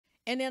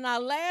And in our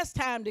last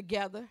time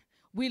together,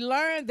 we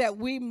learned that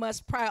we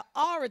must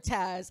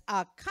prioritize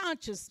our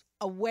conscious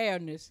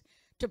awareness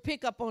to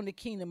pick up on the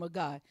kingdom of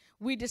God.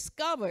 We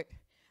discovered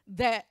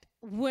that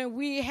when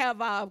we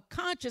have our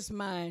conscious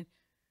mind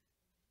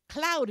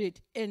clouded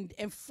and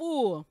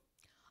full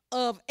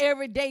of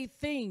everyday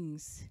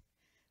things,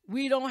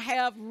 we don't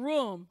have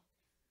room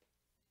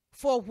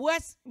for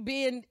what's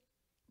being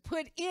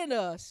put in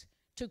us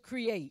to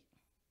create.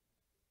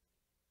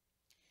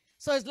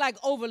 So it's like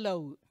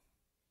overload.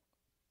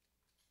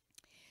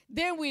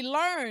 Then we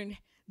learned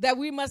that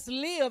we must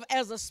live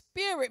as a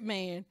spirit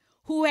man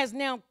who has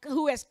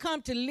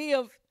come to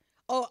live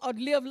or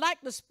live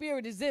like the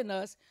Spirit is in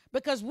us,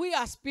 because we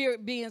are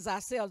spirit beings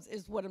ourselves,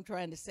 is what I'm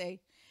trying to say.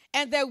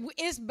 And that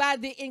it's by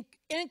the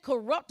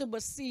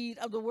incorruptible seed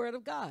of the Word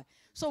of God.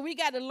 So we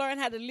got to learn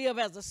how to live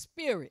as a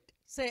spirit.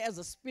 Say as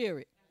a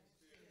spirit.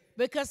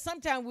 Because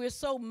sometimes we're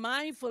so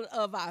mindful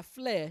of our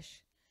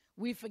flesh,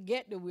 we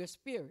forget that we're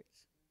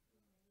spirits.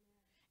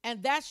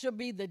 And that should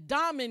be the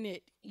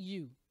dominant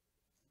you.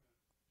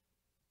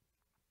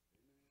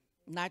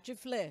 Not your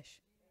flesh.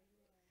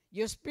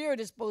 Your spirit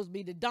is supposed to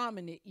be the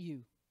dominant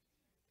you.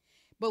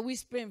 But we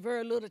spend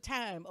very little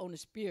time on the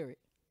spirit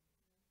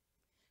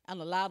and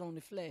a lot on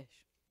the flesh.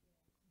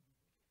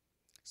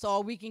 So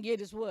all we can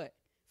get is what?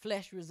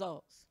 Flesh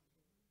results.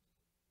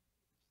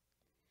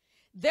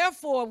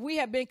 Therefore, we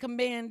have been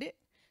commanded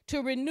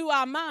to renew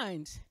our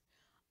minds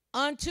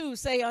unto,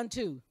 say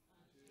unto,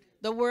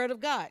 the Word of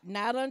God.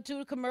 Not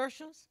unto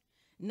commercials,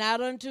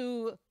 not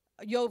unto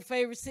your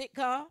favorite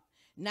sitcom,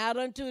 not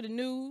unto the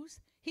news.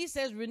 He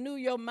says renew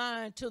your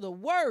mind to the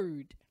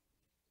Word.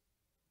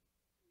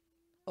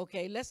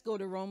 Okay, let's go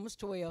to Romans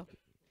 12.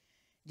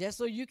 Just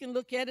so you can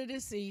look at it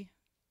and see.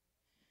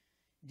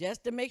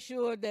 Just to make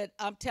sure that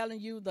I'm telling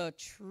you the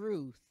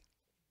truth.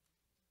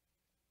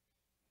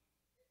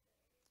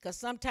 Because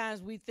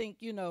sometimes we think,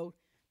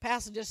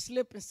 pastor just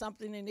slipping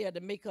something in there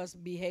to make us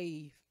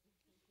behave.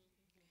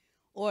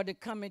 Or to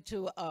come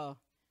into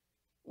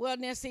well,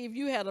 now see, if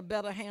you had a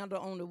better handle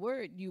on the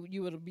word,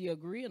 you would be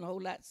agreeing a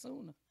whole lot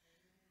sooner.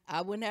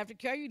 I wouldn't have to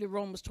carry you to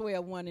Romans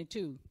 12, 1 and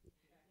 2.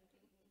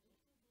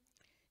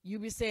 You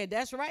be saying,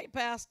 that's right,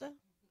 Pastor.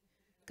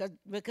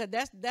 Because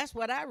that's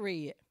what I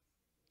read.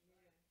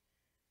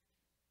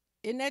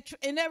 Isn't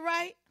that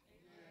right?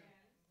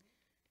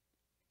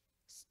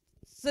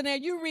 So now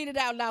you read it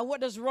out loud.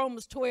 What does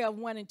Romans 12,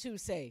 1 and 2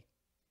 say?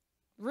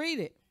 Read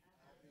it.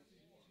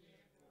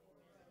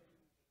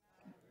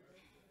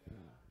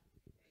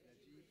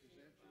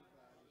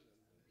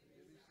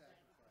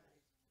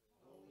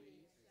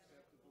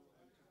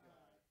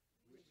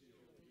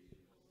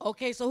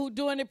 Okay, so who's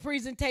doing the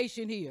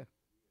presentation here?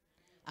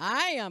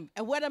 I am.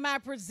 And what am I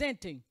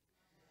presenting?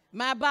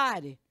 My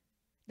body.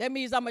 That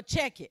means I'm going to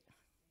check it.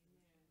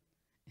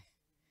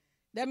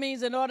 That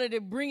means in order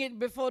to bring it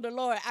before the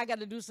Lord, I got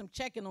to do some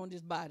checking on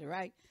this body,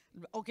 right?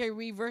 Okay,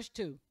 read verse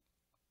 2.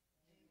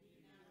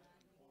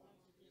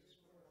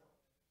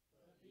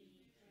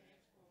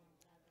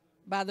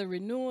 By the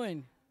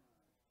renewing.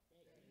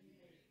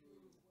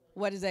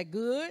 What is that?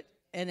 Good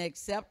and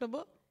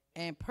acceptable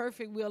and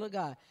perfect will of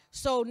God.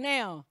 So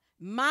now,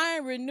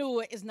 mind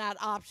renewal is not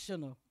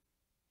optional.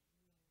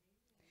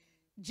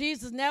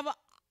 Jesus never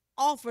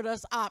offered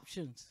us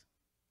options.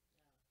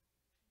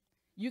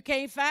 You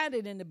can't find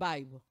it in the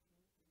Bible.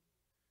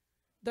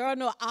 There are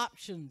no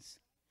options.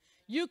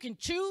 You can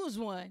choose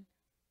one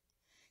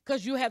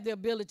because you have the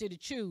ability to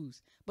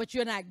choose, but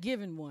you're not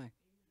given one.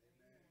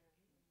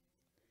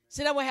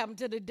 See, that's what happened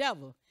to the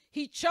devil.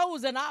 He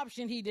chose an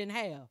option he didn't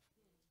have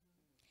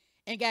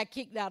and got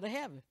kicked out of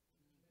heaven.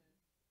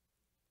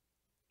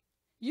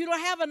 You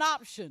don't have an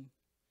option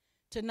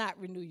to not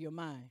renew your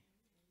mind.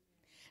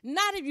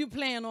 Not if you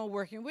plan on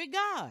working with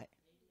God.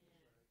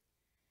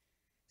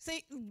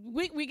 See,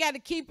 we got to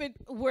keep it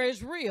where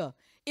it's real.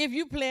 If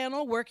you plan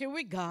on working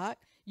with God,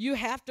 you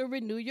have to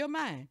renew your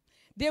mind.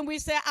 Then we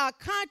say our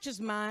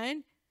conscious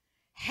mind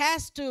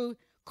has to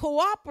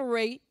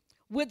cooperate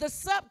with the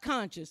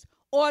subconscious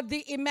or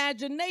the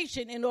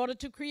imagination in order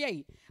to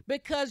create.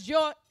 Because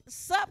your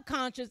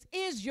subconscious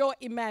is your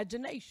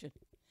imagination.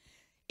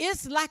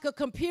 It's like a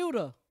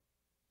computer.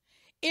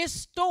 It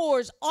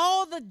stores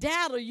all the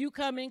data you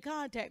come in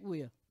contact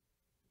with.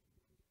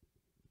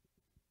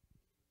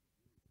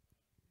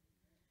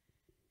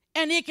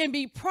 And it can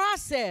be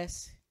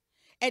processed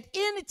at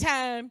any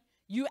time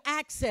you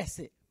access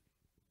it.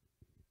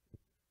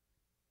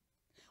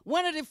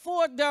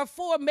 There are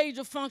four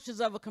major functions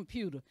of a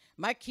computer.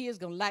 My kids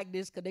going to like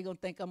this because they're going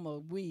to think I'm a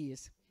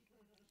whiz.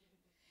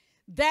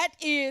 That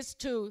is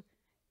to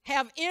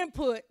have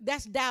input,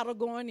 that's data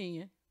going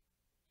in.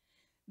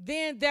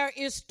 Then there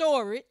is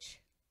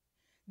storage.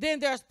 Then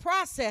there's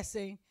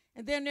processing.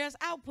 And then there's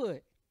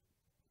output.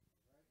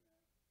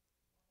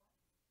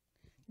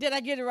 Did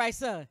I get it right,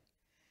 son?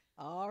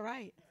 All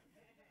right.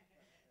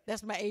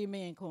 That's my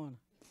amen corner.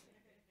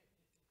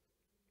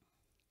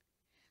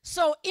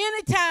 So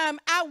anytime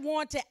I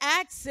want to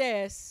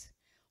access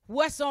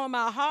what's on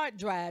my hard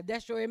drive,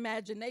 that's your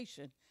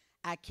imagination,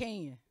 I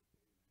can.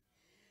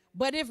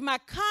 But if my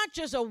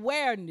conscious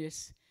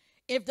awareness,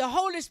 if the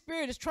Holy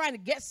Spirit is trying to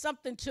get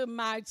something to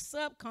my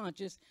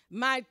subconscious,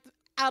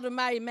 out of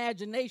my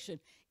imagination,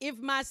 if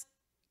my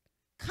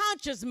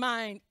conscious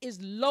mind is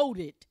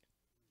loaded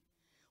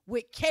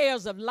with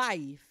cares of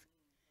life,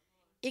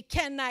 it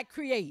cannot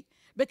create,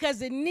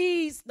 because it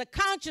needs the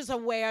conscious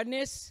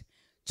awareness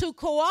to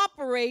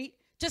cooperate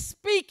to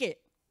speak it.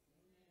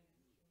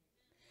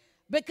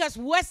 Because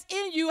what's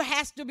in you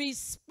has to be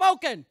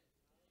spoken.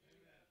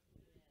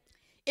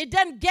 It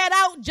doesn't get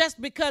out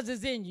just because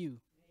it's in you.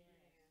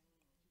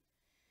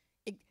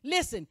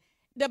 Listen,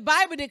 the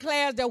Bible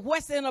declares that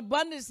what's in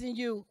abundance in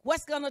you,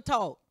 what's going to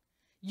talk?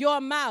 Your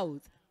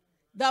mouth.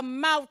 The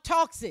mouth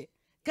talks it,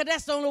 because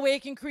that's the only way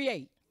it can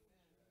create.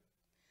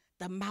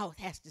 The mouth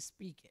has to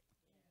speak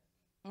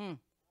it.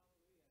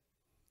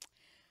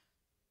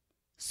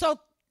 So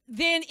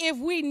then if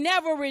we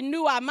never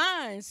renew our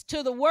minds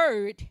to the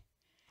word,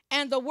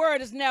 and the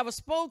word is never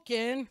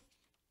spoken,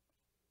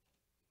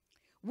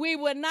 we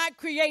will not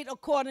create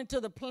according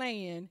to the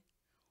plan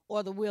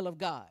or the will of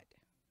God.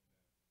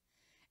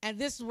 And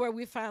this is where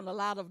we find a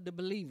lot of the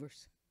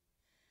believers.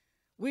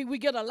 We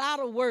get a lot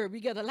of word, we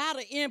get a lot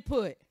of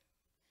input,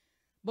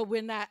 but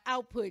we're not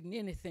outputting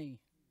anything.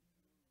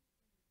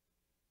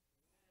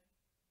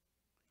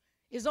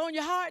 It's on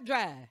your hard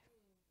drive,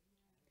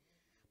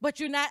 but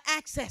you're not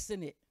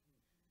accessing it.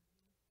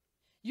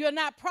 You're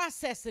not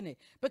processing it,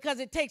 because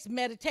it takes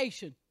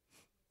meditation.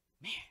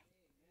 Man.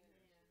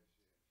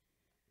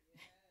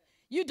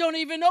 You don't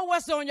even know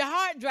what's on your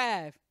hard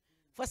drive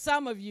for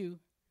some of you.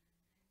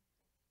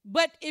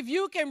 But if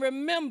you can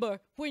remember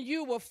when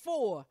you were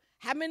 4,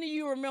 how many of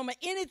you remember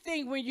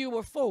anything when you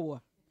were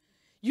 4?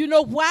 You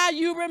know why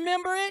you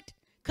remember it?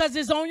 Because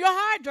it's on your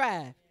hard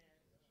drive.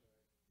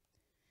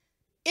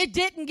 It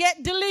didn't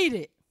get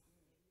deleted.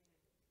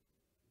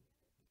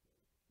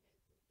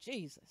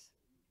 Jesus.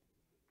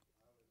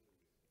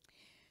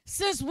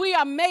 Since we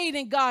are made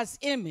in God's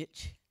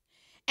image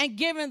and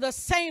given the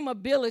same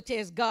ability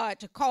as God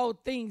to call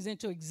things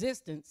into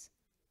existence,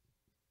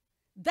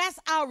 that's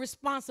our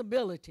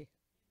responsibility,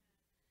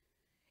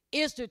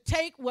 is to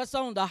take what's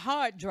on the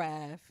hard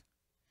drive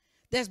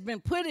that's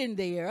been put in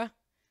there,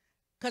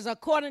 because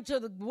according to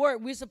the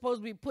word, we're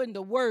supposed to be putting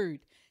the word.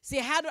 See,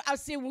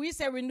 when we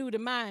say renew the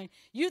mind,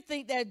 you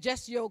think that's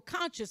just your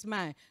conscious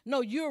mind.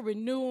 No, you're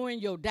renewing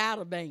your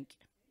data bank.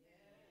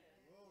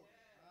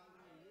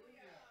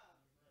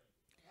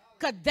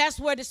 Because that's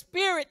where the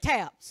Spirit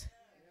taps.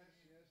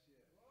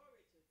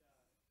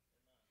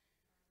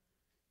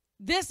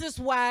 This is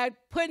why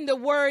putting the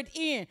word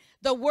in,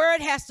 the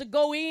word has to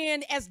go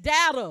in as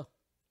data,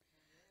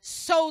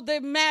 so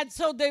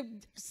the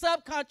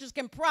subconscious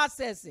can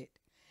process it,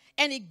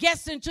 and it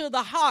gets into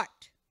the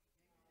heart,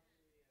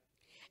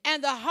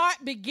 and the heart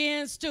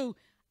begins to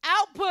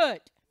output.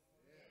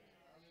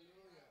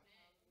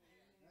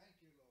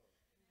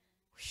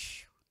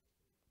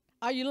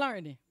 Are you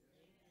learning?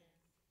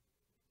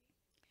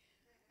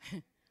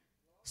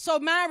 So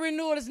mind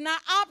renewal is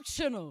not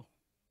optional.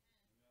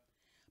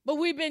 But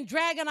we've been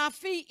dragging our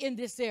feet in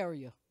this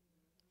area.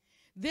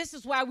 This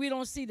is why we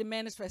don't see the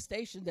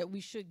manifestation that we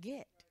should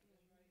get.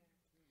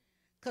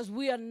 Because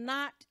we are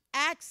not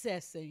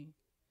accessing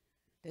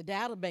the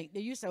data bank.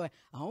 You say, well,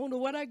 I don't know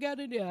what I got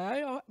in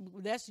there.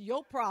 That's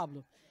your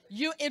problem.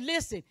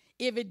 Listen,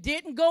 if it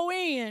didn't go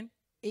in,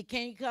 it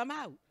can't come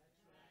out.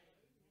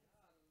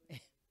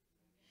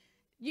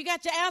 You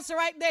got your answer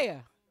right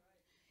there.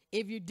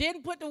 If you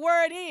didn't put the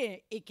word in,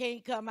 it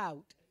can't come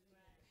out.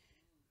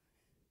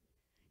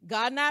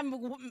 God not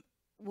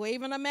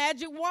waving a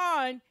magic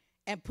wand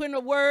and putting a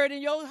word in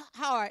your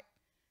heart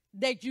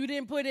that you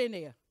didn't put in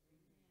there.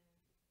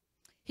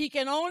 He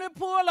can only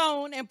pull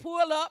on and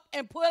pull up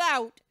and pull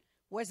out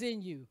what's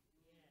in you.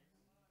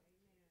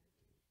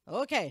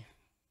 Okay.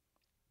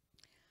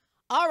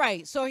 All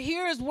right, so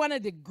here is one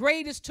of the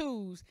greatest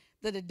tools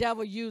that the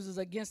devil uses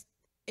against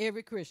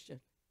every Christian,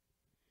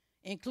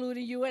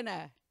 including you and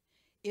I.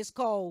 It's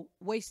called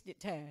wasted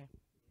time.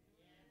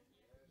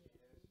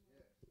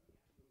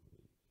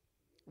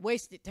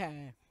 Wasted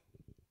time.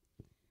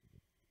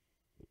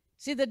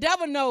 See, the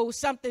devil knows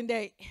something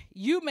that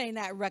you may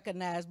not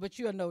recognize, but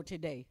you'll know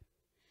today.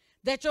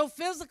 That your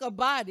physical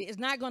body is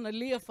not going to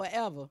live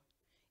forever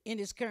in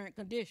its current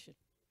condition.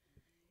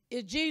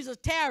 If Jesus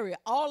tarry,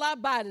 all our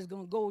bodies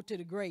going to go to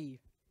the grave.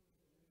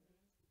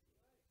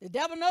 The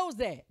devil knows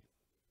that.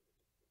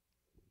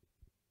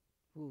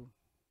 Ooh.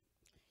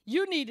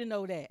 You need to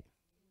know that.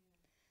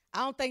 I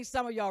don't think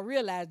some of y'all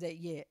realize that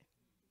yet.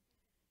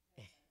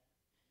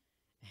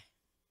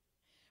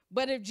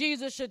 But if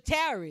Jesus should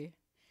tarry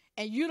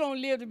and you don't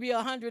live to be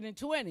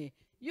 120,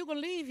 you're going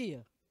to leave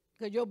here,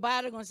 because your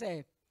body going to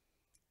say,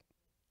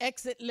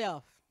 exit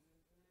left.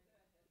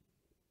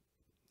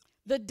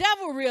 The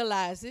devil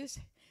realizes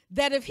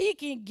that if he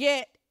can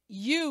get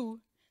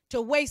you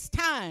to waste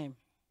time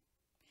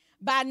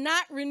by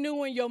not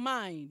renewing your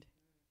mind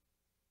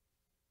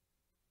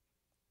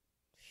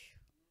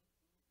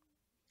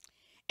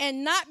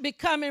and not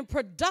becoming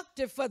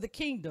productive for the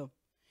kingdom,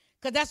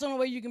 because that's the only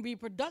way you can be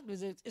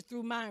productive is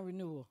through mind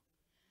renewal.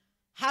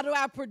 How do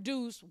I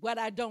produce what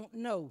I don't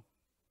know?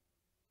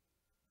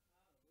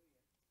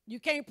 You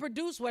can't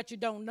produce what you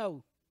don't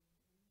know.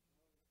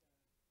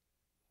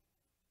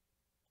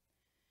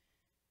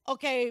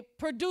 Okay,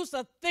 produce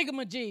a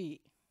thingamajig.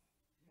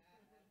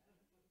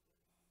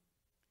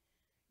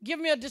 Give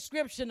me a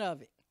description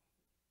of it.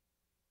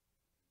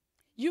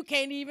 You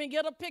can't even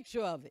get a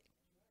picture of it.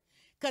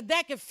 Because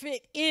that can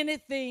fit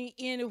anything,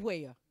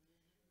 anywhere.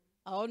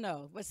 Oh,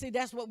 no. But see,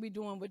 that's what we're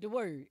doing with the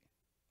word.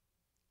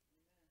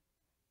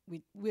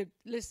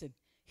 Listen,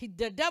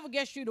 the devil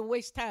gets you to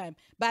waste time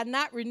by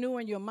not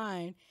renewing your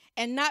mind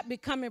and not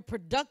becoming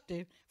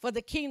productive for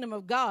the kingdom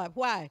of God.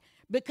 Why?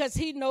 Because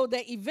he knows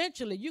that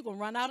eventually you're going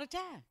to run out of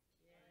time.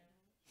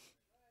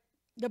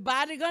 The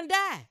body going to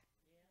die.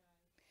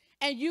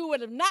 And you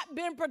would have not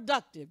been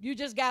productive. You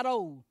just got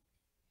old.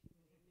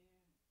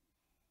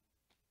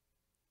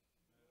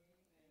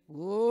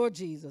 Oh,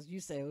 Jesus. You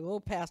say, oh,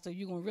 Pastor,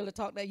 you going to really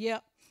talk that?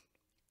 Yep.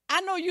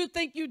 I know you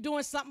think you're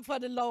doing something for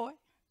the Lord,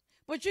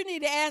 but you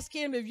need to ask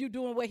him if you're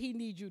doing what he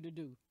needs you to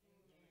do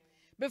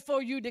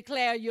before you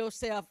declare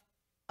yourself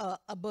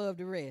above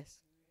the rest.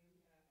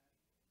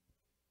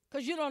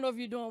 Because you don't know if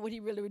you're doing what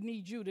he really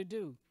needs you to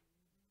do.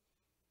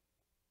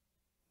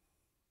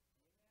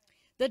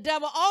 The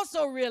devil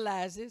also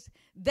realizes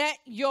that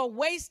your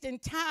wasting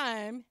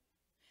time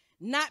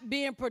not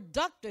being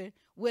productive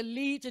will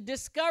lead to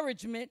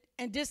discouragement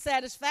and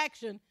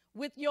dissatisfaction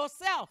with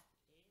yourself.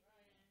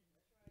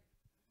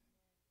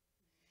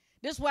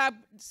 This is why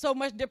so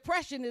much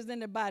depression is in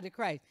the body of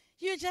Christ.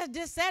 You're just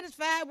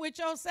dissatisfied with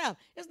yourself.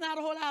 It's not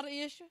a whole lot of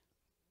issue.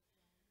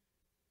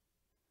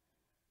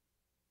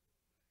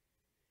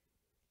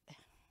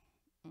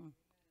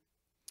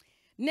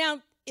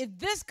 Now, if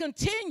this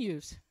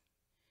continues,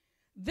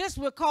 this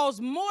will cause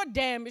more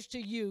damage to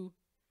you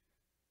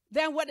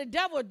than what the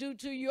devil will do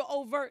to you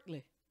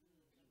overtly.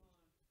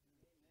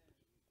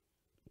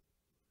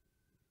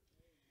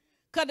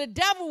 Because the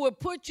devil will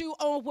put you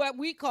on what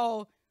we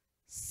call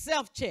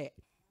self-check.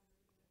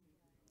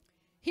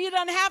 He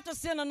doesn't have to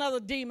send another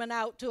demon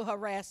out to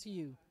harass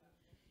you.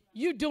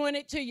 You're doing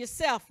it to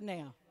yourself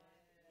now.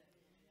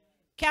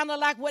 Kind of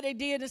like what they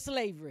did in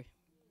slavery.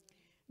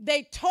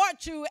 They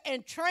taught you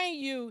and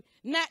trained you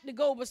not to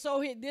go but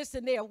so hit this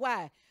and there.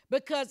 Why?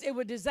 Because it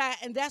was designed,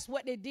 and that's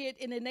what they did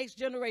in the next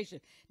generation.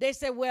 They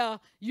said,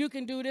 well, you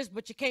can do this,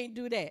 but you can't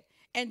do that.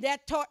 And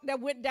that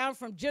went down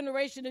from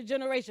generation to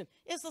generation.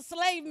 It's a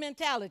slave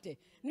mentality.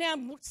 Now,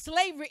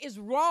 slavery is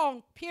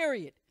wrong,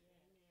 period.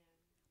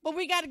 But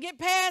we got to get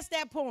past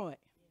that point.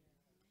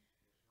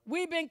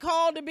 We've been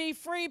called to be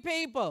free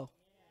people.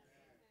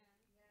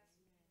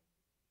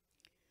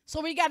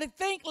 So we got to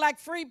think like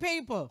free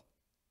people.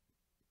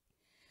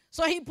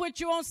 So he put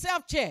you on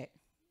self-check.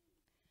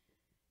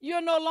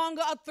 You're no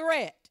longer a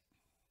threat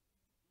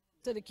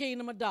to the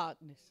kingdom of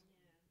darkness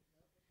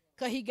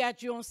because he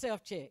got you on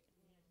self-check.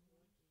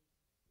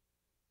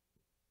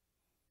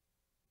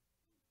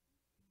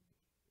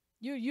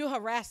 You're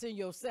harassing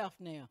yourself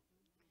now.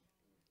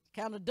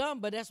 Kind of dumb,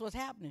 but that's what's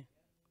happening.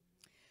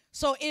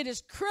 So it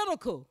is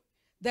critical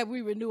that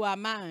we renew our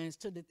minds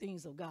to the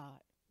things of God.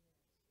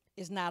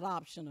 It's not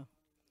optional.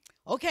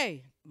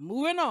 Okay,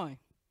 moving on.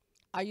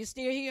 Are you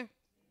still here?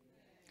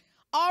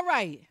 All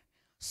right.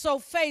 So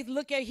faith,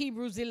 look at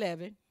Hebrews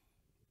 11,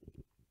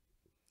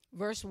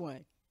 verse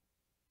 1.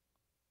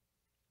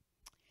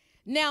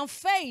 Now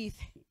faith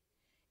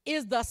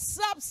is the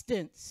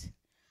substance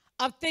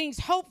of things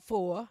hoped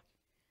for,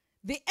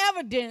 the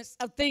evidence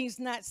of things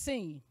not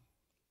seen.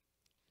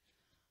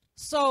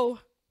 So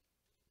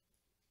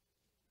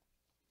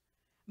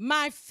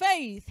my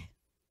faith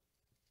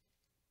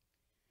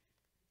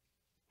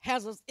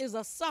is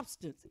a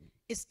substance.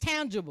 It's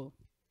tangible,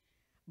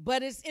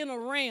 but it's in a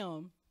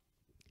realm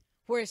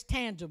where it's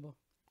tangible.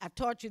 I've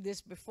taught you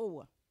this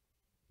before.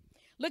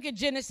 Look at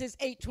Genesis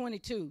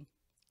 8:22.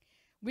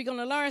 We're going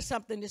to learn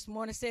something this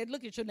morning. Say,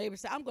 look at your neighbor and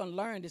say, I'm going to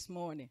learn this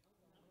morning.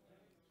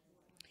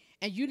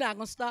 And you're not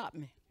going to stop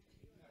me.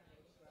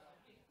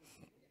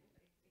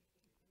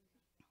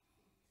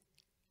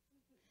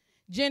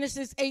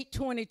 Genesis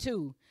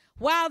 8:22.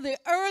 While the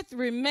earth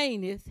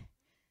remaineth,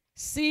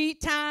 seed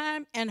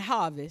time and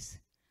harvest,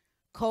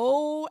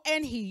 cold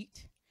and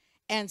heat,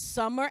 and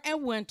summer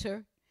and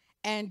winter,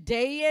 and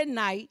day and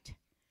night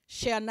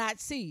shall not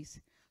cease.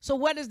 So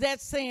what is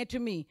that saying to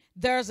me?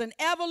 There's an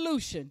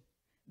evolution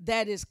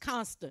that is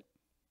constant.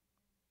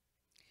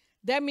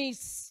 That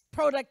means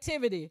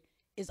productivity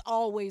is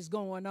always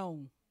going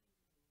on.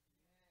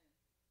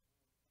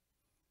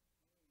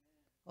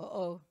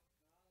 Uh-oh.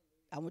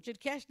 I want you to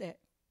catch that.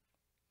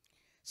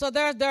 So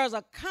there's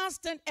a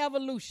constant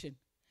evolution,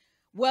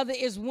 whether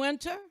it's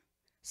winter,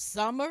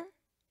 summer,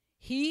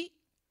 heat,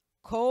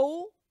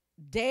 cold,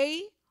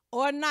 day,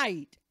 or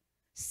night.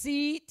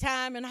 Seed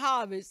time and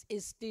harvest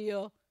is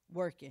still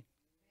working.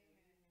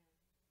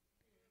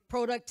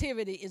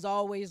 Productivity is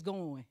always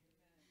going.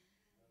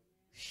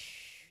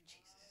 Jesus.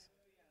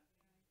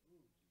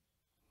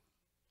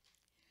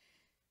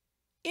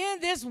 In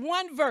this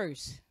one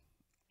verse,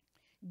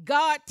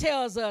 God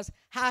tells us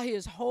how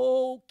his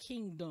whole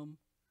kingdom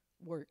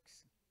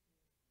works.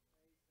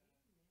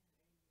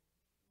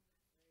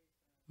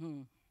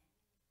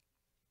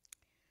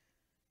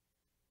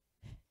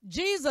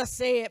 Jesus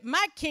said,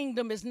 my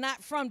kingdom is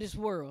not from this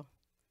world.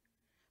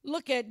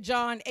 Look at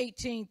John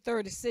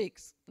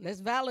 18:36. Let's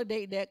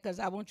validate that, because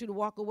I want you to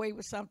walk away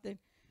with something.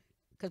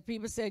 Because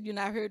people said, you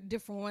know, I heard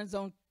different ones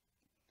on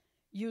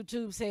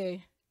YouTube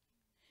say,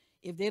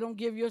 if they don't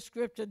give you a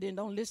scripture, then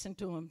don't listen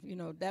to them. You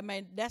know,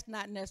 that's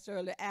not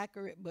necessarily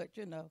accurate, but,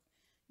 you know,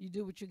 you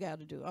do what you got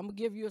to do. I'm going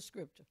to give you a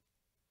scripture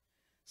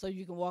so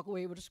you can walk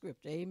away with a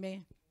scripture.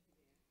 Amen.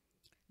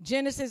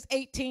 Genesis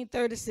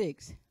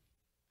 18:36.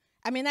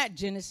 I mean, not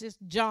Genesis,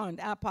 John,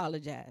 I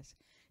apologize.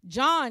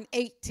 John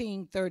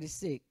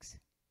 18:36.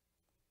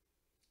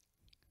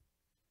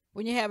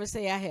 When you have it,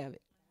 say, I have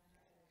it.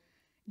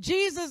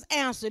 Jesus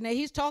answered, now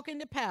he's talking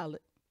to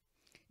Pilate.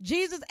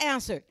 Jesus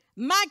answered,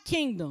 my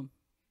kingdom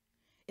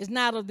is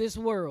not of this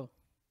world.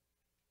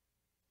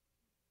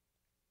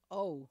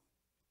 Oh.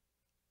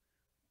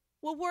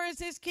 Well, where is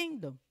his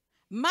kingdom?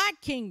 My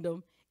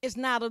kingdom is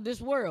not of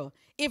this world.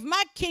 If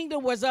my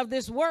kingdom was of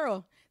this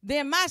world,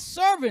 then my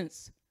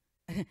servants,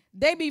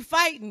 they be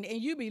fighting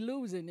and you be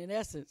losing, in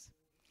essence,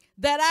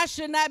 that I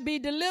should not be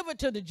delivered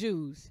to the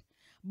Jews.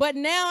 But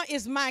now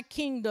is my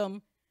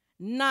kingdom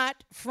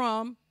not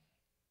from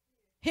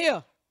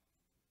here.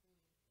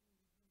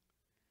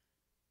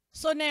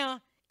 So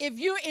now, if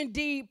you're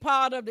indeed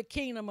part of the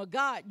kingdom of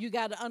God, you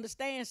got to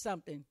understand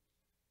something.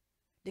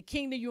 The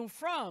kingdom you're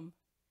from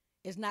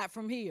is not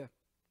from here.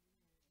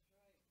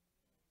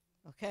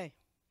 Okay.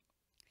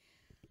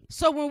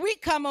 So when we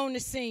come on the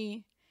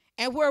scene,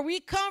 and where we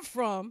come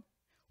from,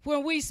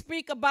 when we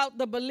speak about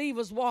the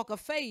believer's walk of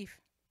faith,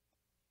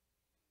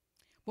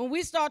 when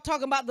we start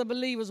talking about the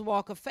believer's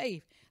walk of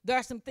faith, there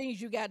are some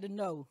things you got to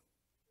know.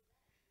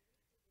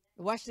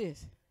 Watch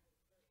this.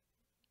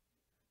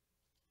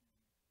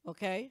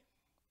 Okay.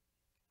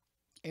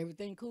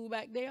 Everything cool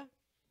back there?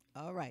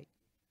 All right.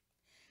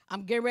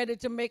 I'm getting ready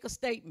to make a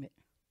statement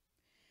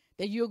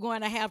that you're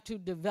going to have to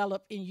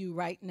develop in you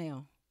right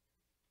now.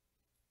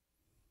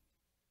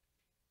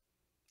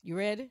 You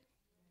ready?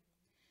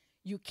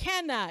 You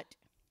cannot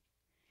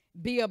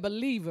be a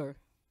believer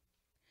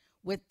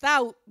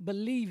without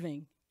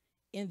believing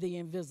in the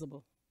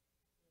invisible.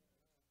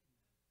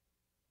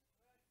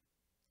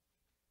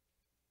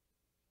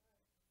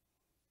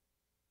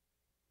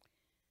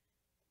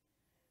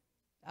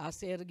 I'll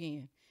say it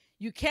again.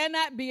 You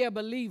cannot be a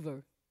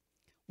believer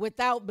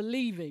without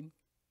believing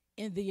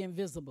in the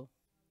invisible.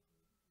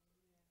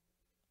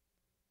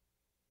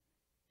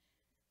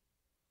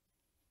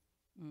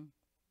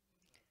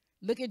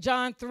 Look at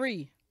John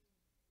 3,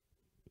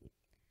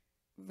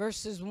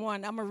 verses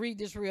 1. I'm going to read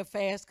this real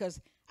fast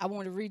because I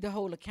want to read the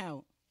whole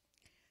account.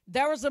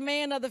 There was a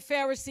man of the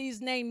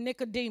Pharisees named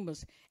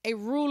Nicodemus, a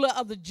ruler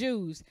of the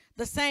Jews.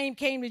 The same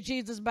came to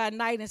Jesus by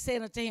night and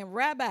said unto him,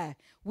 Rabbi,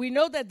 we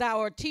know that thou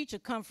art a teacher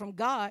come from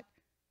God.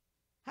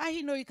 How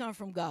he know you come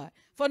from God?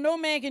 For no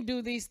man can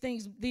do these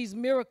things, these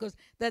miracles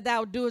that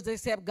thou doest,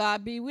 except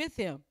God be with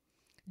him.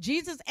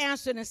 Jesus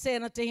answered and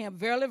said unto him,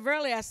 Verily,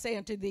 verily, I say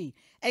unto thee,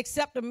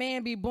 except a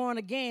man be born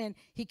again,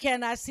 he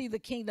cannot see the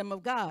kingdom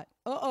of God.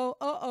 Uh-oh.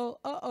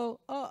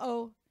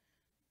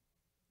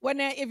 Well,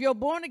 now, if your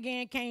born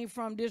again came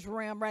from this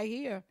realm right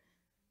here,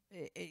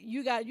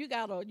 you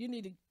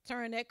need to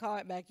turn that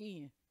card back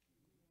in.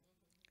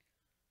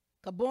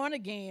 Because born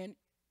again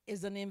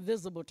is an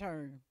invisible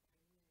term.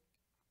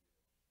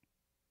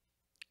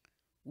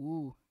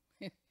 Ooh.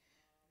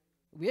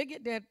 We'll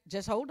get there.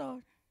 Just hold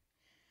on.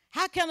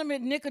 How can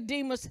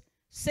Nicodemus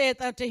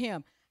saith unto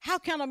him, how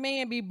can a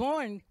man be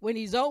born when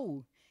he's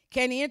old?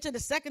 Can he enter the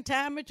second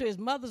time into his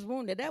mother's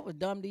womb? That was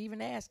dumb to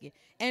even ask it.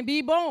 And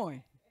be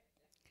born.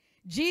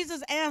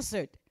 Jesus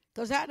answered,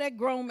 because how that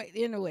grown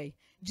anyway.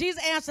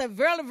 Jesus answered,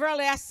 Verily,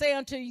 verily, I say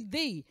unto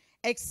thee,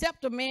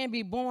 except a man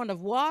be born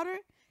of water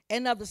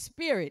and of the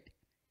Spirit,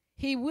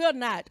 he will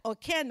not or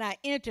cannot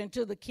enter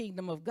into the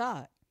kingdom of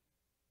God.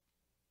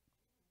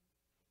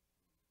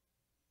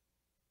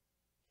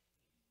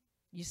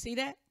 You see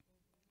that?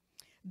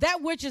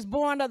 That which is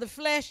born of the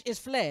flesh is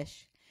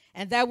flesh,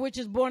 and that which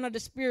is born of the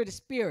Spirit is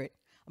spirit.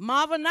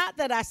 Marvel not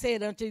that I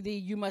said unto thee,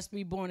 you must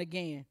be born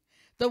again.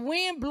 The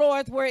wind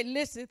bloweth where it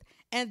listeth,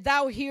 and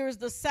thou hearest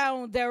the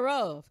sound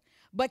thereof,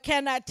 but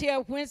cannot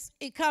tell whence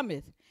it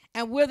cometh,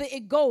 and whither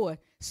it goeth.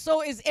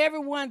 So is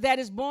everyone that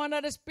is born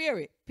of the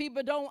Spirit.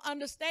 People don't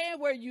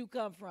understand where you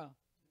come from.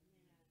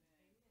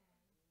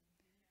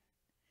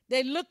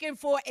 They're looking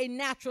for a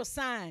natural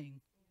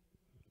sign.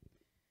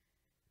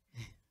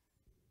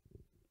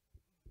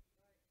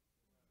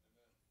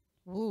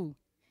 Woo.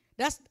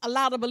 That's a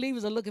lot of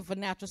believers are looking for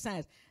natural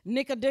signs.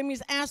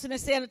 Nicodemus answered and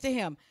said unto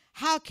him,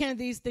 how can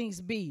these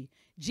things be?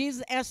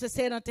 Jesus answered and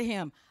said unto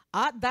him,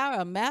 art thou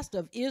a master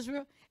of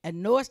Israel,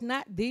 and knowest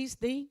not these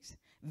things?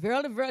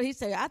 Verily, verily, he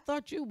said, I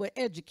thought you were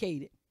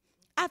educated.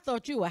 I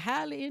thought you were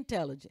highly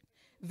intelligent.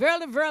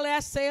 Verily, verily, I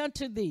say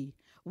unto thee,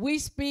 we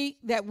speak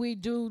that we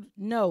do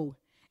know,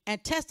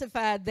 and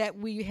testify that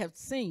we have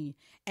seen,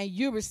 and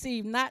you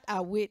receive not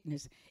our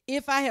witness.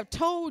 If I have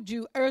told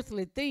you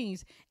earthly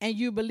things, and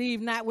you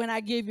believe not when I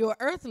give you an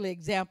earthly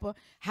example,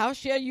 how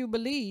shall you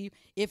believe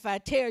if I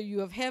tell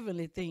you of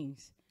heavenly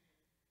things?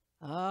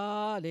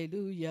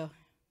 Hallelujah.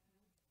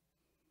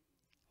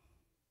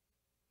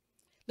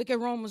 Look at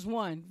Romans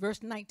 1,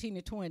 verse 19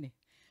 to 20.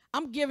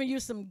 I'm giving you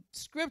some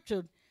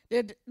scripture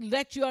that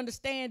let you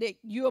understand that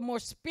you are more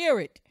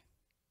spirit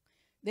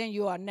than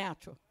you are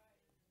natural.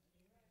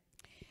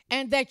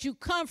 And that you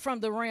come from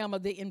the realm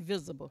of the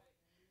invisible.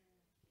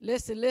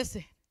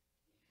 Listen.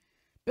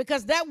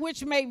 Because that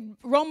which may,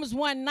 Romans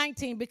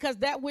 1:19, because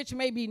that which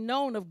may be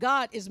known of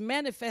God is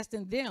manifest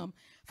in them,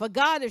 for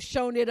God has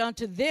shown it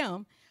unto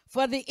them.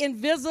 For the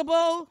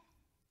invisible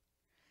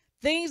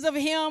things of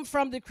him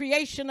from the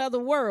creation of the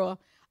world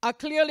are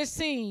clearly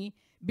seen,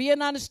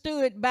 being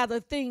understood by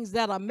the things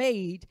that are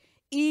made,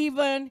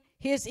 even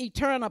his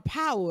eternal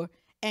power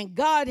and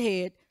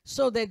Godhead,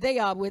 so that they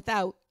are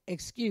without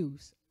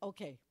excuse.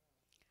 Okay,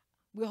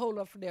 we'll hold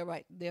up for there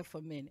right there for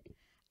a minute.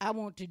 I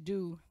want to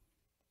do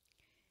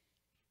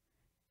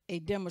a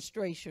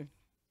demonstration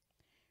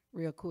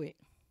real quick.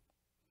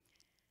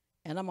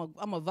 And I'm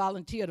a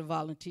volunteer to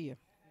volunteer.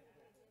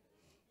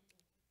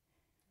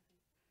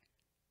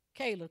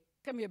 Kayla,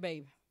 come here,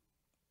 baby.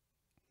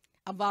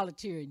 I'm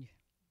volunteering you.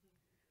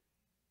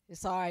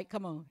 It's all right.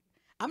 Come on.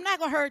 I'm not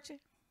going to hurt you.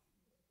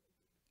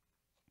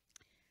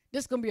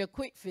 This is going to be a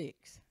quick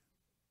fix.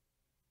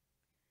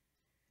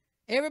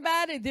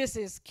 Everybody, this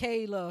is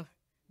Kayla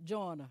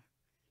Joyner.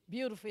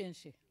 Beautiful, isn't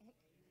she?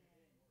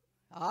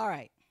 All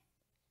right.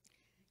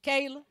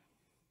 Kayla,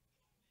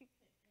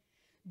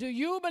 do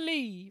you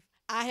believe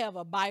I have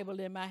a Bible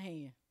in my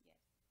hand?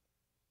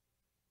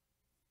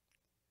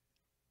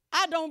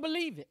 I don't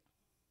believe it.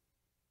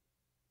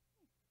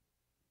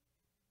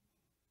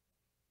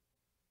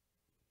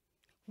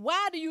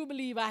 Why do you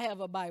believe I have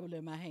a Bible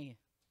in my hand?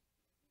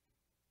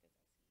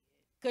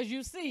 Because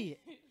you see it.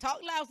 Talk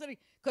loud,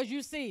 because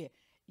you see it.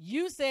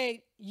 You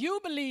say you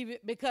believe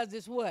it because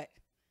it's what?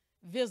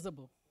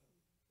 Visible.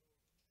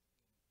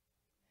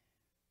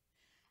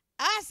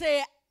 I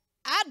said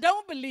I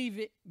don't believe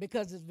it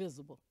because it's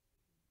visible.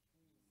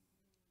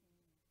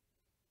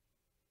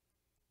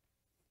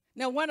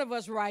 Now, one of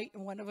us right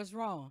and one of us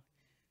wrong.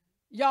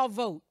 Y'all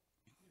vote.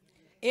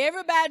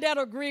 Everybody that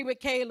agree with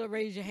Kayla,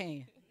 raise your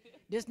hand.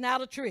 This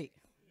not a trick.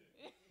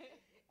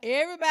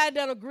 Everybody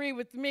that agree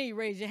with me,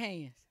 raise your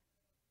hands.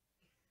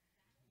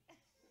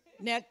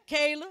 Now,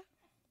 Kayla,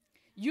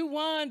 you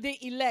won the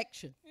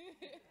election.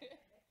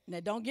 Now,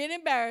 don't get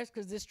embarrassed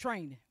because it's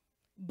training.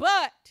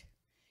 But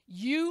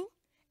you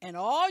and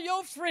all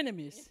your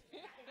frenemies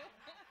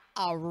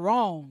are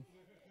wrong.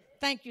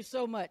 Thank you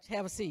so much.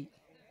 Have a seat.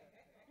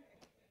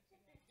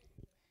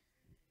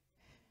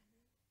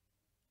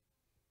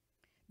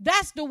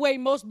 That's the way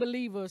most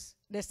believers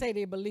that say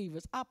they're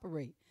believers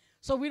operate.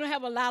 So we don't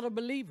have a lot of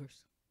believers.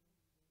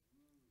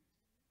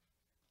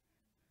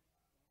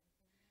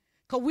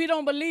 Because we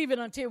don't believe it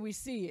until we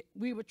see it.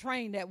 We were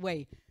trained that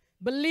way.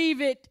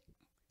 Believe it,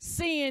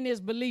 seeing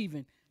is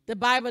believing. The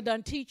Bible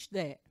doesn't teach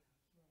that.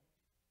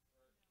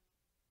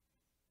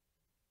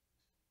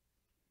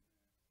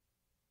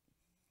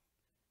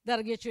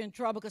 That'll get you in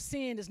trouble because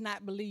seeing is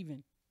not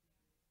believing.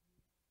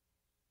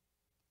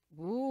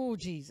 Ooh,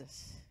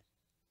 Jesus.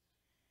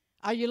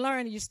 Are you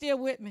learning? You still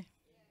with me?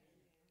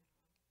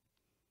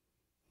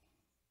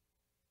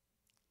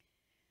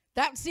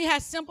 See how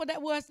simple that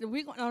was?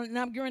 And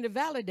I'm going to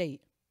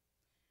validate.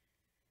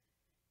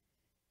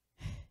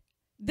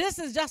 This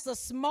is just a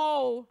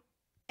small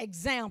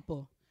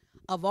example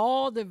of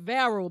all the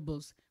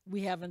variables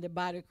we have in the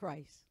body of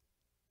Christ.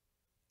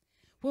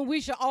 When we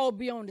should all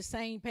be on the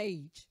same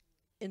page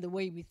in the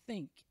way we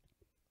think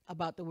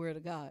about the Word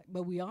of God.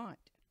 But we aren't.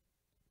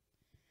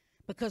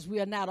 Because we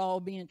are not all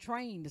being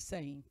trained the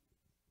same.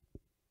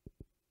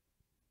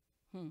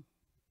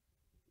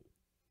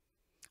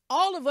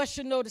 All of us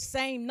should know the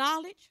same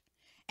knowledge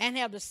and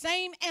have the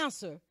same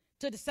answer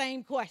to the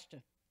same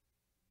question.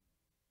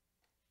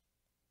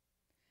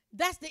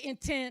 That's the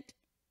intent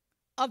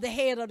of the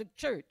head of the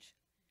church.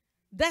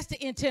 That's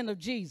the intent of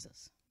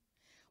Jesus.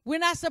 We're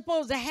not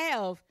supposed to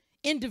have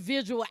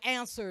individual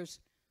answers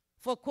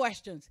for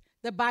questions.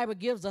 The Bible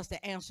gives us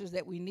the answers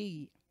that we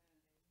need.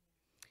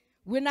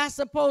 We're not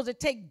supposed to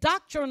take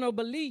doctrinal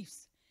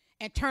beliefs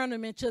and turn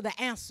them into the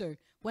answer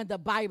when the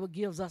Bible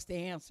gives us the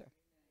answer.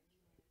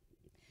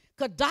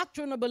 Because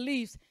doctrinal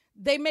beliefs,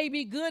 they may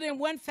be good in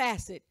one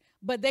facet,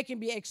 but they can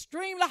be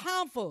extremely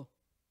harmful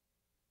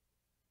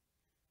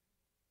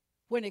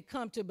when it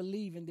comes to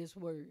believing this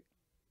word.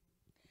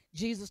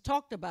 Jesus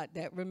talked about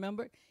that,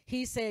 remember?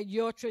 He said,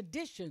 your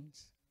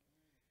traditions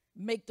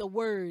make the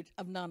word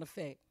of none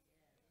effect.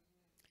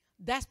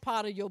 That's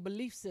part of your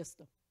belief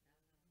system.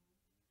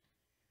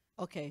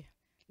 Okay,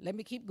 let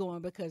me keep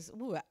going because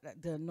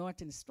the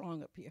anointing is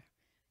strong up here.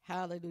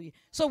 Hallelujah.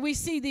 So we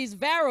see these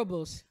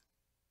variables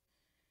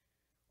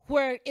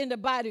where in the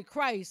body of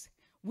Christ,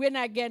 we're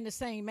not getting the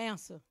same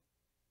answer.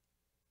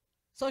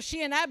 So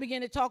she and I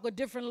began to talk a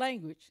different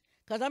language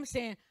Because I'm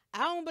saying,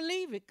 I don't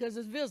believe it because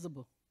it's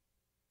visible.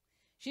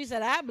 She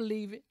said, I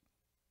believe it.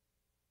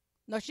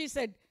 No, she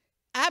said,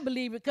 I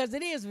believe it because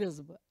it is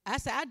visible. I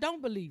said, I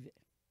don't believe it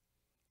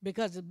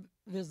because it's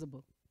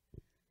visible.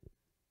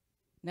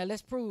 Now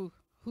let's prove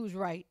who's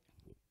right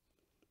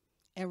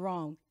and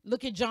wrong.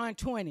 Look at John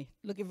 20.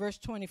 Look at verse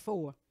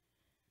 24.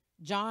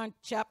 John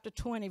chapter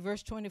 20,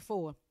 verse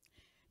 24.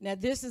 Now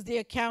this is the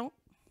account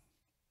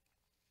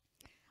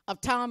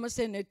of Thomas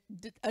and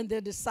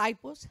the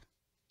disciples.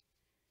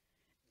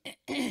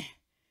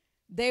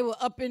 They were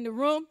up in the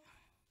room.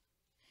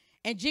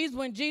 And Jesus,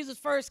 when Jesus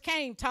first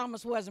came,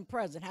 Thomas wasn't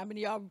present. How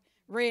many of y'all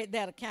read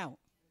that account?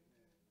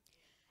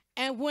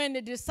 And when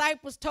the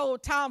disciples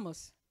told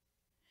Thomas,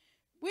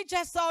 we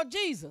just saw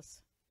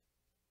Jesus,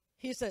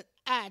 he said,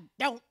 I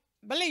don't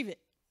believe it.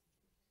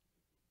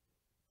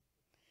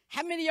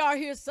 How many of y'all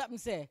hear something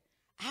say,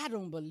 I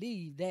don't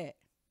believe that?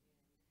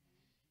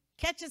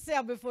 Catch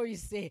yourself before you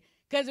say it,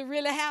 because it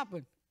really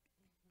happened.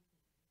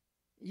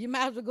 You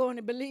might as well go in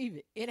and believe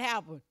it. It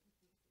happened.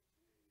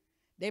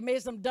 They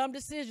made some dumb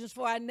decisions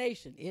for our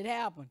nation. It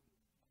happened.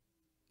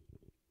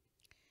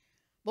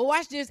 But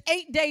watch this.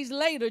 8 days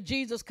later,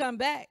 Jesus come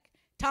back.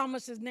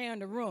 Thomas is now in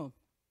the room.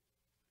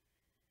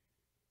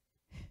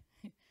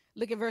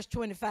 Look at verse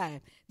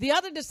 25. The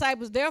other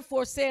disciples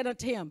therefore said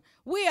unto him,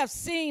 we have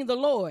seen the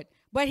Lord.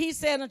 But he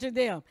said unto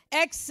them,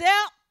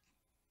 except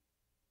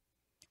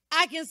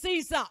I can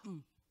see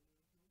something.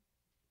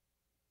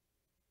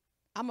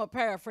 I'm going to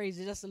paraphrase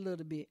it just a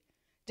little bit,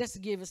 just to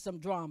give it some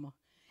drama.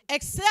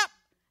 Except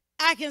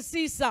I can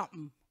see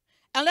something,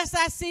 unless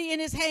I see in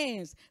his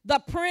hands the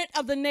print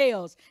of the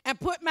nails, and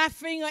put my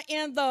finger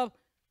in the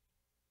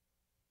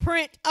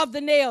print of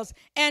the nails,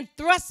 and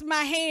thrust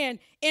my hand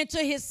into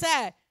his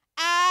side,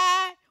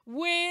 I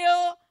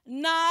will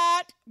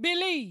not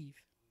believe.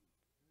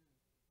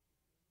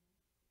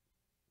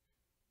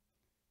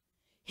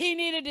 He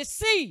needed to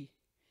see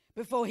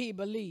before he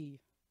believed.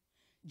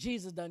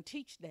 Jesus doesn't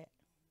teach that.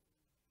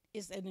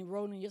 It's an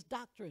erroneous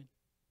doctrine.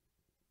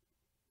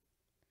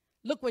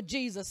 Look what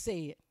Jesus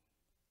said.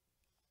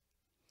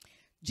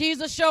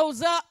 Jesus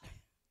shows up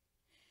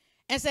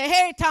and said,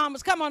 hey,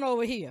 Thomas, come on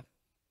over here.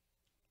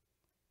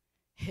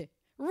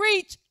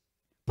 Reach.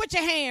 Put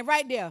your hand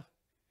right there.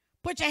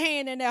 Put your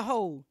hand in that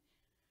hole.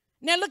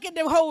 Now look at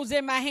the holes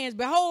in my hands.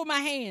 Behold my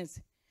hands.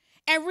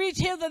 And reach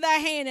hither thy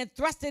hand and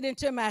thrust it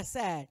into my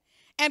side.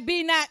 And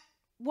be not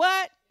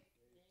what?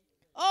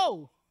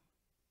 Oh.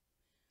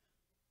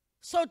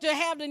 So to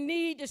have the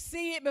need to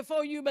see it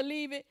before you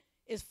believe it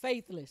is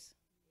faithless.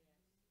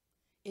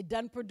 It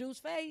doesn't produce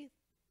faith.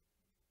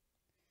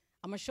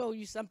 I'm going to show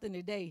you something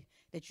today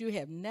that you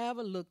have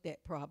never looked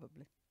at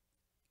probably.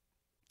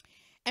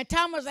 And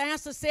Thomas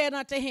answered, said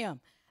unto him,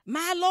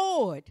 my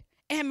Lord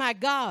and my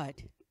God.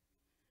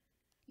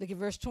 Look at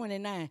verse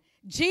 29.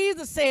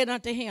 Jesus said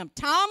unto him,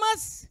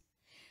 Thomas,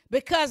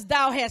 because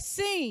thou hast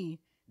seen,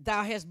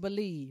 thou hast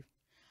believed.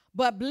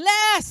 But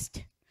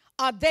blessed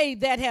are they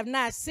that have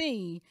not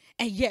seen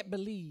and yet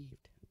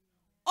believed.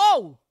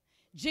 Oh,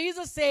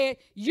 Jesus said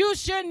you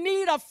should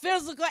need a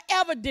physical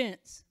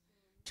evidence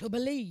to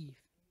believe.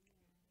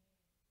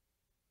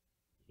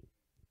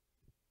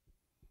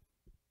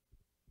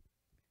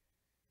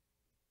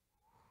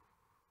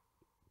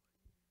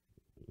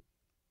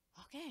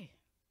 Okay,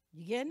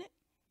 you getting it?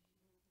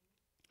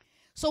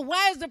 So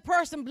why is the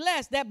person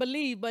blessed that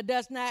believes but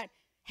does not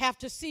have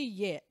to see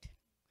yet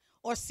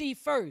or see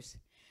first?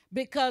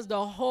 Because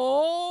the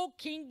whole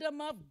kingdom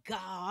of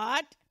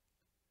God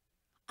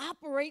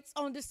operates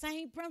on the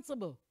same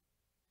principle.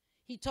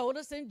 He told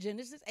us in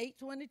Genesis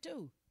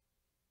 8:22.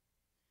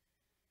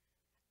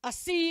 A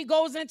seed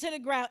goes into the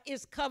ground,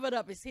 it's covered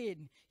up, it's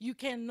hidden. You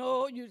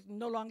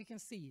no longer can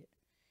see it.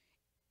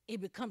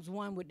 It becomes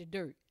one with the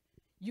dirt.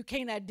 You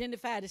can't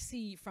identify the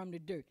seed from the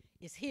dirt.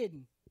 It's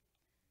hidden.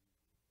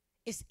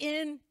 It's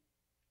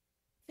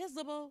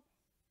invisible.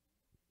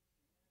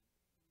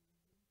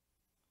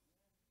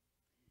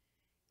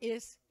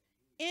 It's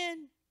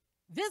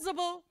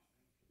invisible.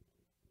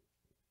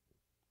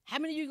 How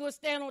many of you going to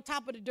stand on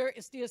top of the dirt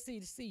and still see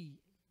the seed?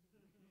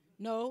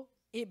 No,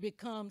 it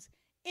becomes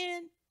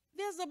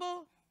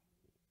invisible.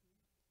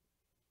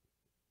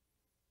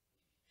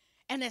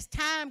 And as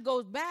time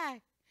goes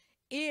by,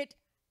 it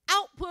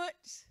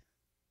outputs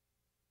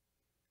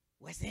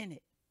what's in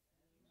it.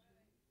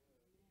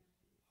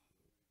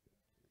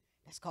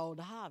 That's called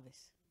the harvest.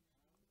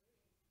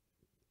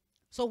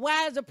 So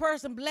why is a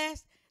person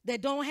blessed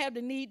that don't have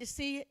the need to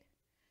see it?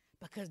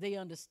 Because they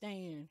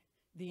understand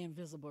the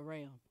invisible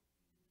realm.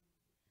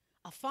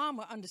 A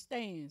farmer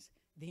understands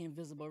the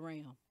invisible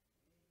realm.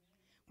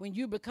 When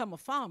you become a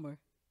farmer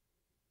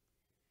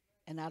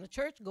and not a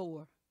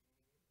churchgoer,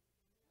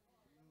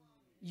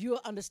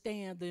 you'll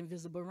understand the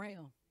invisible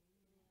realm.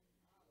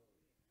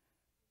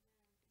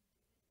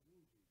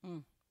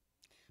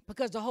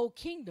 Because the whole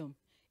kingdom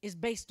is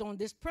based on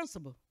this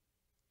principle.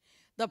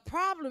 The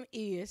problem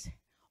is,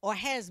 or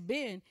has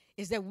been,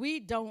 is that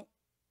we don't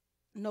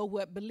know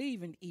what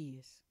believing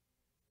is.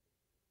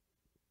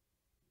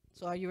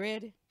 So are you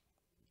ready?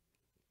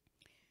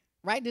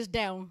 Write this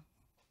down.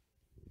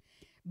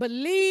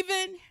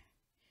 Believing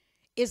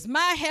is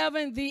my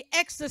having the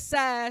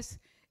exercise.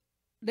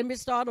 Let me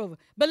start over.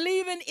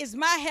 Believing is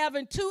my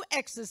having to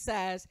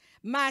exercise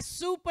my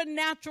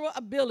supernatural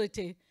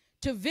ability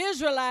to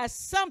visualize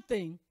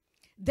something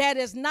that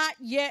is not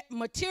yet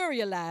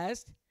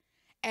materialized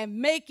and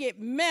make it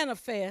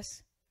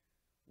manifest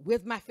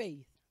with my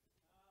faith.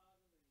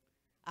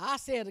 I'll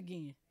say it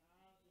again.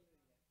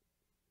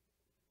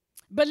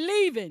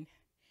 Believing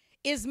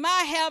is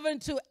my having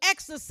to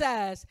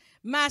exercise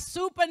my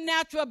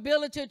supernatural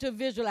ability to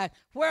visualize.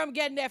 Where I'm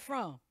getting that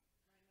from?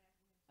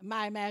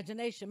 My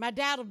imagination, my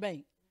data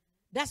bank.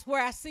 That's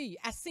where I see.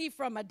 I see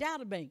from my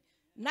data bank,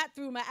 not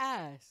through my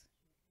eyes.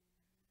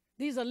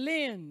 These are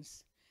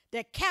lenses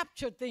that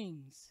capture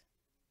things.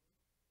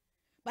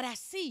 But I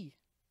see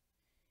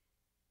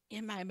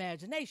in my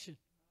imagination.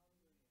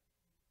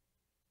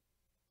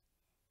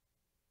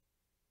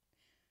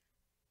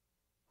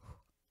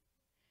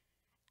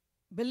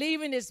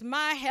 Believing is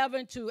my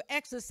having to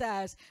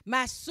exercise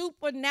my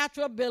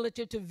supernatural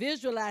ability to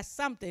visualize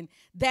something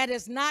that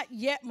is not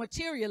yet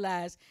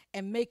materialized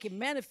and make it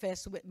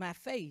manifest with my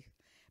faith.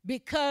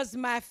 Because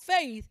my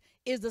faith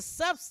is the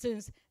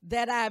substance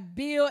that I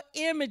build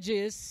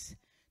images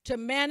to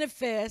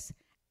manifest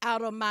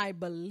out of my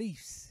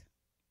beliefs.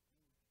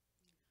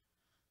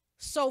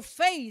 So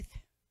faith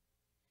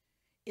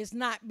is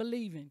not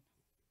believing.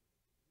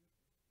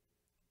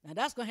 Now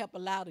that's going to help a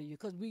lot of you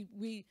because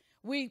we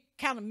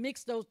kind of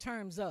mix those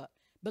terms up.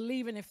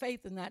 Believing and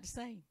faith is not the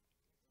same.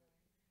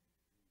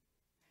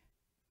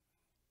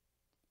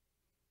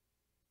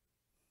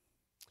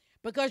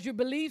 Because you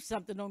believe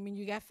something don't mean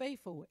you got faith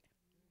for it.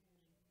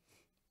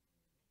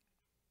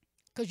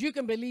 Because you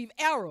can believe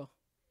error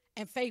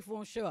and faith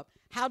won't show up.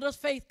 How does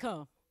faith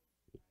come?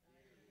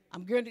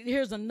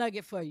 Here's a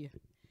nugget for you.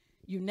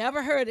 You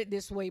never heard it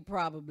this way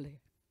probably.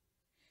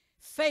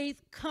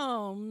 Faith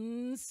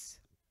comes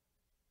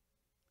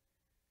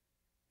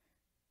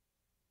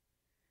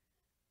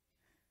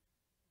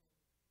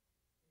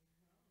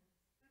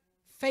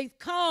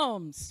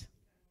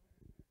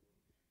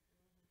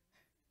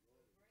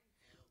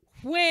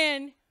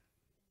when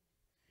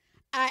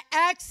I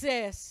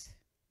access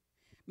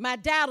my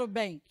data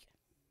bank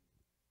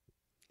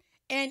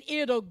and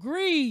it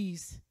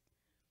agrees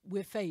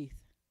with faith.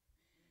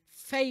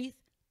 Faith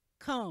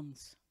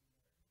comes.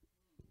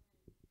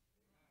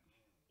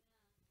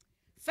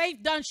 Faith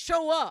doesn't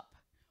show up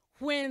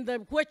when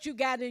what you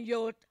got in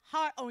your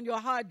heart on your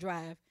hard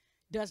drive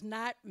does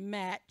not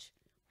match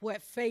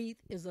what faith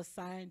is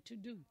assigned to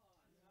do.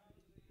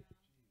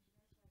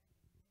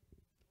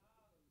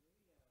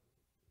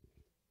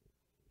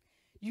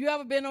 You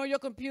ever been on your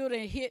computer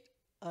and hit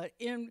an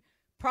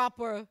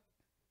improper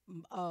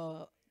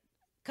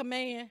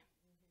command,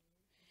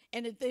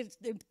 and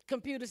the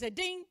computer said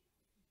ding,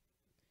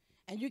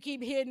 and you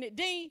keep hitting it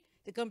ding,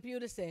 the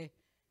computer said,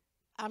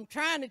 I'm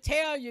trying to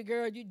tell you,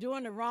 girl, you're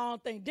doing the wrong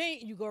thing,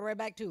 ding, and you go right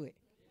back to it.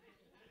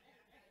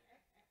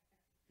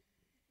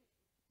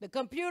 The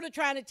computer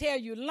trying to tell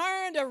you,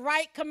 learn the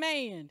right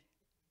command,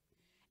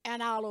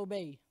 and I'll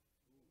obey.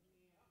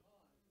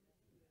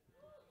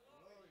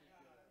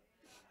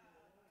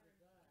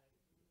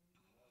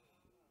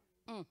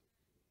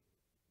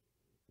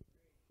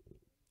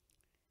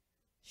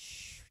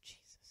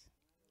 Jesus.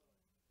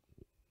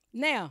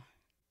 Now,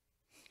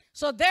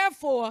 so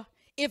therefore,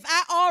 if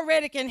I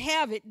already can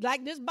have it,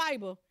 like this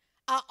Bible,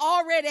 I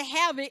already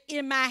have it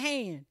in my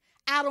hand.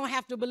 I don't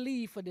have to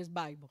believe for this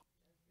Bible.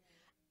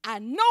 I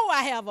know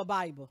I have a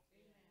Bible.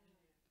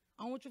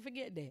 I don't want you to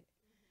forget that.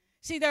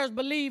 See, there's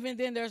believing,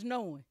 then there's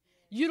knowing.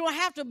 You don't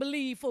have to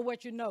believe for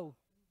what you know.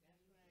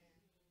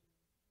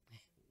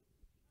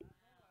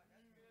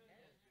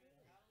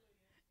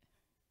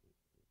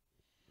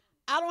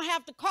 I don't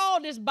have to call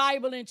this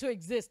Bible into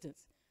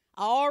existence.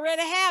 I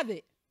already have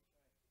it.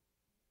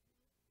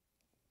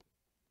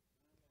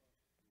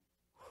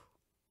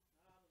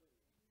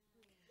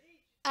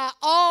 I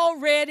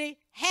already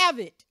have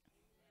it.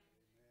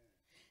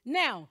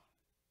 Now,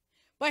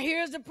 but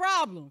here's the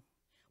problem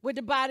with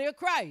the body of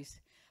Christ.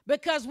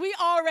 Because we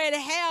already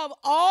have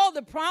all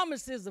the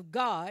promises of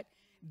God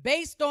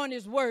based on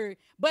his word,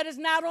 but it's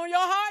not on your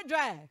hard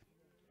drive.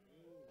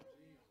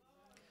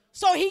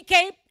 So he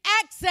can't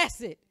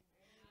access it,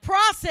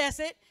 process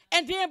it,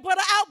 and then put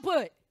an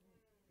output.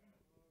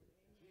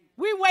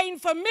 We're waiting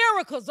for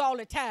miracles all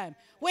the time.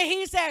 Where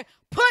he said,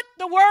 put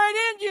the word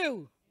in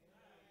you.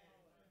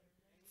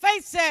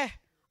 Faith said,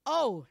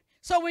 oh.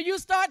 So when you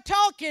start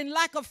talking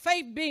like a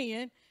faith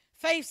being,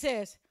 faith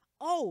says,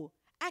 oh,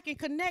 I can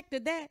connect to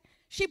that.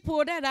 She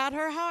pulled that out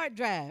her hard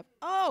drive.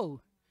 Oh.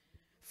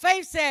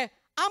 Faith said,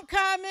 I'm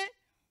coming.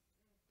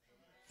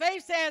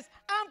 Faith says,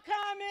 I'm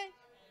coming.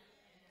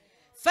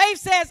 Faith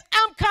says,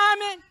 I'm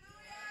coming.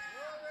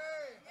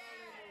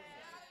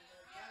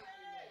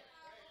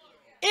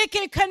 It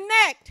can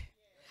connect.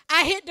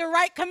 I hit the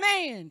right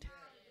command.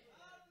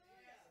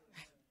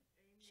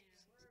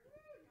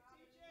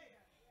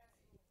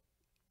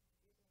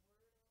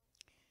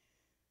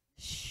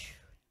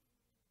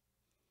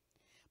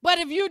 But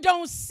if you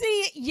don't see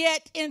it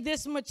yet in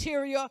this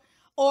material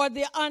or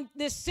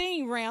this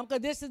seen realm,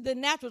 because this is the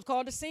natural, it's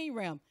called the seen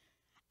realm,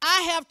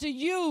 I have to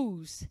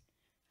use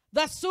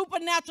the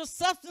supernatural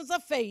substance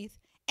of faith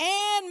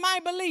and my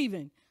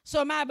believing.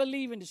 So my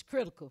believing is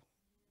critical.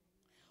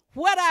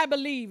 What I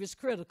believe is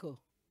critical.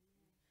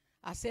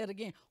 I said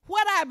again,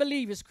 what I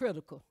believe is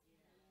critical.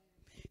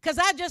 Because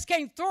I just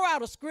can't throw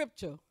out a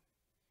scripture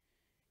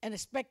and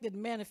expect it to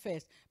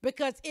manifest,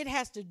 because it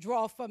has to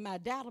draw from my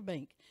data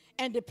bank.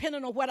 And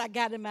depending on what I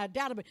got in my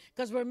data bank,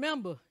 because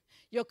remember,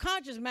 your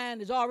conscious mind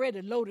is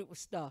already loaded with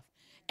stuff,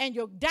 and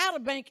your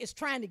data bank is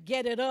trying to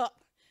get it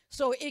up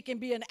so it can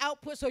be an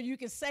output so you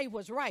can say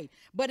what's right.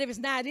 But if it's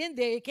not in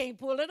there, it can't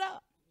pull it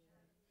up.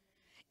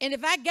 And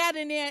if I got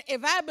in there,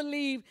 if I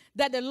believe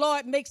that the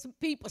Lord makes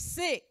people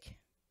sick,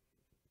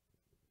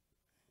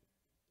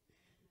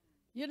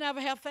 you never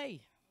have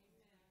faith.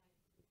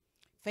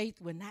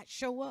 Faith will not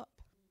show up,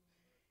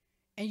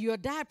 and you'll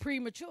die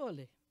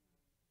prematurely.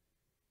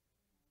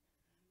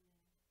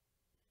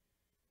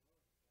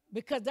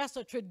 Because that's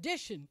a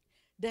tradition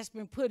that's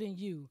been put in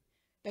you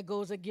that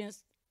goes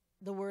against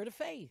the word of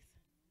faith.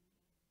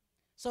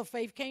 So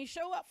faith can't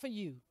show up for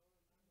you.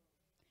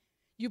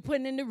 You're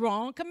putting in the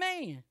wrong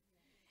command.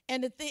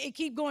 And it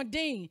keep going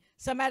ding.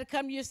 Somebody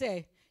come to you and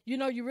say, you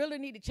know, you really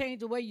need to change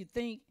the way you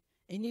think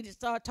and you need to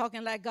start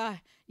talking like God.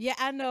 Yeah,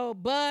 I know,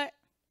 but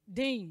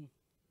ding.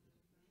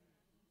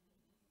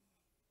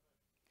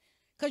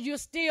 Because you're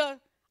still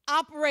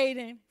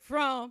operating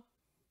from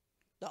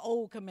the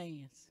old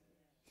commands.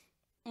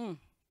 Let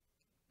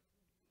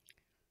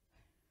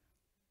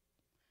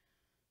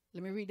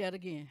me read that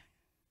again.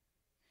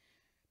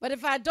 But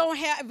if I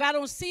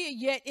don't see it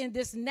yet in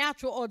this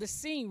natural or the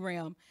seen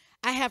realm,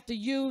 I have to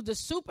use the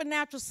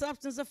supernatural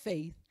substance of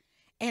faith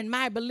and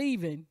my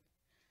believing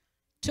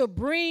to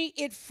bring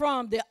it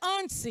from the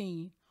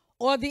unseen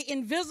or the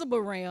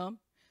invisible realm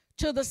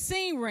to the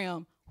seen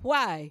realm.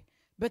 Why?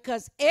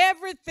 Because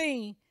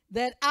everything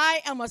that I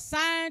am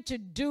assigned to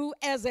do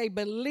as a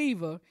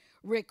believer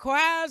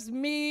requires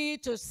me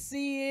to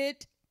see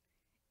it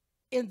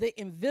in the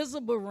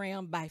invisible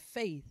realm by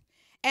faith.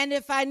 And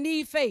if I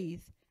need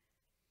faith,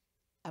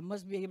 I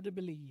must be able to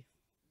believe.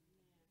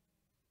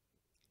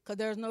 Because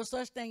there's no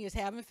such thing as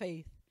having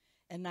faith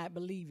and not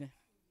believing.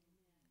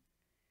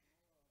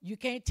 You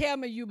can't tell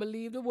me you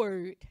believe the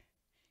word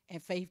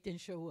and faith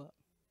didn't show up.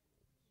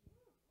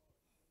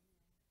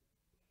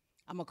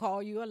 I'm going to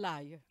call you a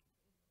liar.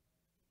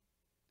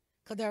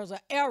 Because there's an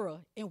error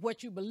in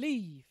what you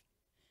believe.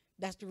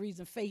 That's the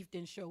reason faith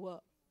didn't show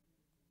up.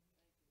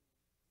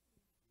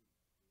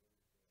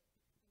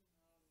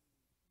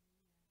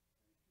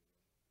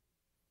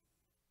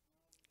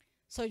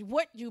 So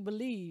what you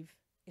believe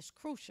is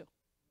crucial.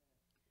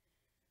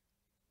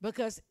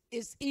 Because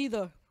it's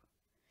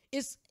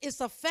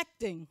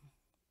affecting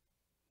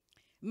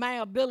my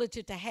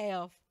ability to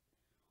have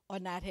or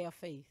not have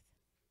faith.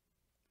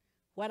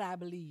 What I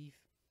believe.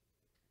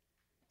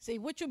 See,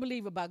 what you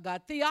believe about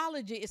God.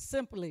 Theology is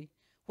simply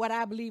what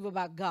I believe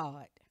about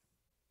God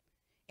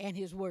and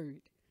his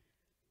word.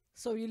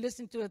 So you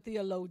listen to a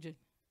theologian.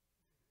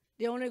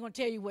 They're only going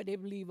to tell you what they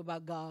believe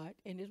about God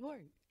and his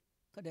word.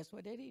 Because that's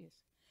what that is.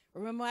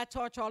 Remember I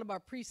taught you all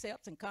about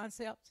precepts and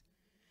concepts?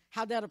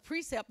 How that a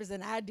precept is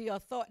an idea or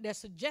thought that's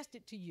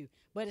suggested to you,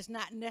 but it's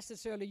not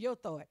necessarily your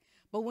thought.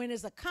 But when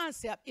it's a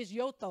concept, it's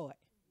your thought.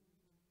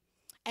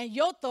 And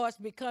your thoughts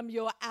become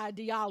your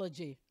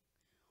ideology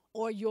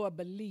or your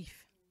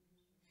belief.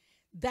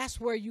 That's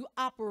where you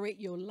operate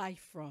your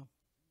life from,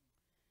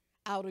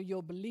 out of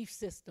your belief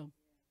system.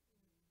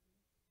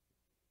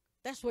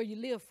 That's where you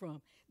live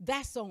from.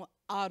 That's on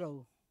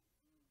auto.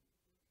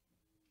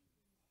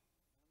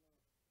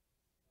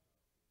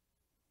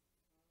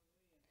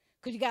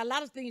 Because you got a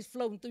lot of things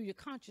floating through your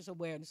conscious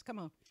awareness. Come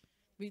on.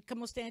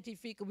 Come on, stand to your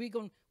feet. We're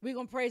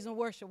gonna praise and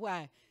worship.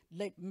 Why?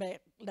 Let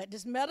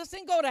this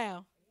medicine go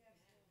down.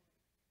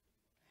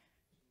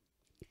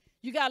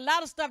 You got a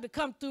lot of stuff that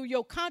come through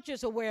your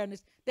conscious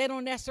awareness. They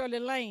don't necessarily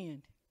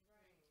land.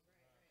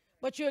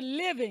 But you're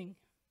living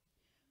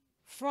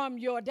from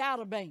your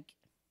data bank.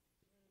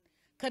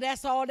 Because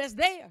that's all that's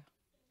there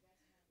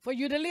for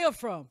you to live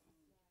from.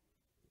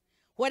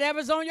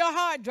 Whatever's on your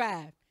hard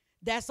drive,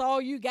 that's all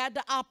you got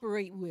to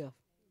operate with.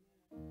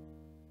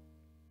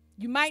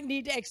 You might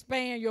need to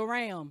expand your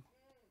RAM.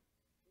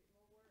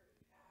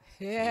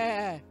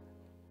 Yeah.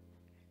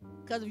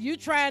 Because if you're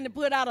trying to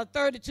put out a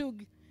 32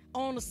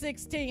 on a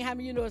 16, how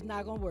many of you know it's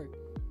not going to work?